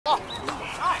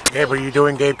Gabe, are you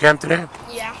doing Gabe Cam today?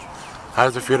 Yeah. How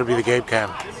does it feel to be the Gabe Cam?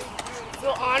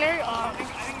 Feel honored.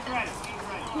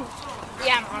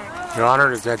 Yeah, I'm honored. You're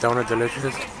honored? Is that donut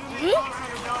delicious?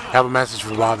 Mm-hmm. Have a message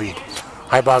for Bobby.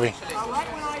 Hi, Bobby.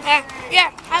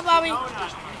 Yeah. Hi, Bobby.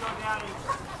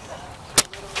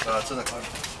 It's in the car.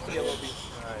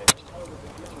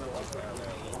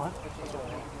 What?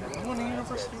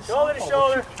 Shoulder to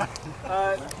shoulder.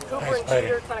 Cooper and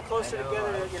Cheater kind of closer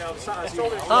together, you know, shoulder to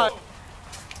shoulder.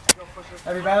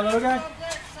 Have you batted, little guy?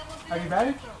 Have you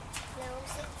batted?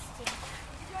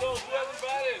 No,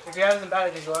 if he hasn't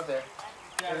batted, you go up there.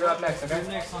 Yeah, you're up next, okay?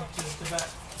 Next on to bat.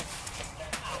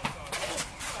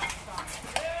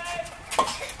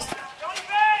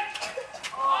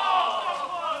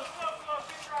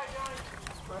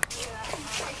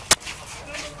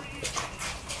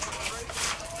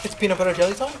 It's peanut butter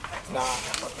jelly time? Nah.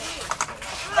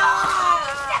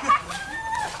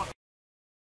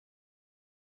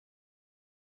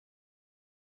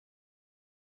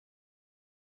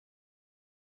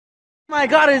 My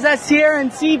God, is that Sierra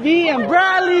and CB and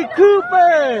Bradley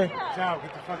Cooper?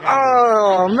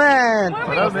 Oh man!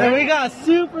 What up, man? And we got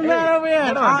Superman over here.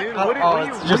 Hold on, dude. What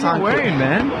are you wearing,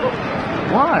 man?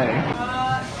 Why?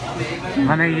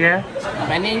 My name is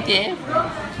My name's Jeff.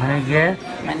 My name is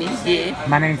My name's Jeff.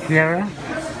 My name is Sierra.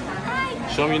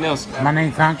 Show me your nails. My name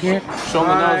is Sankit. Show me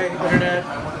the nails. Internet.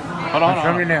 Hold on,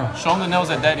 Show me nails. Show them the nails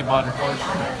that Daddy bought her.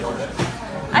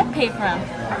 I paid for him.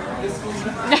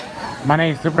 My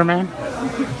name is Superman.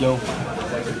 Yo.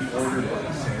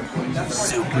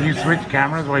 Can you switch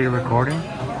cameras while you're recording?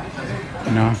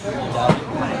 No.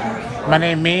 My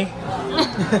name me.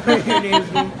 Your name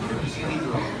is me.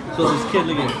 So this kid,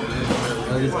 look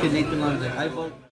at this kid Nathan loves it. I vote.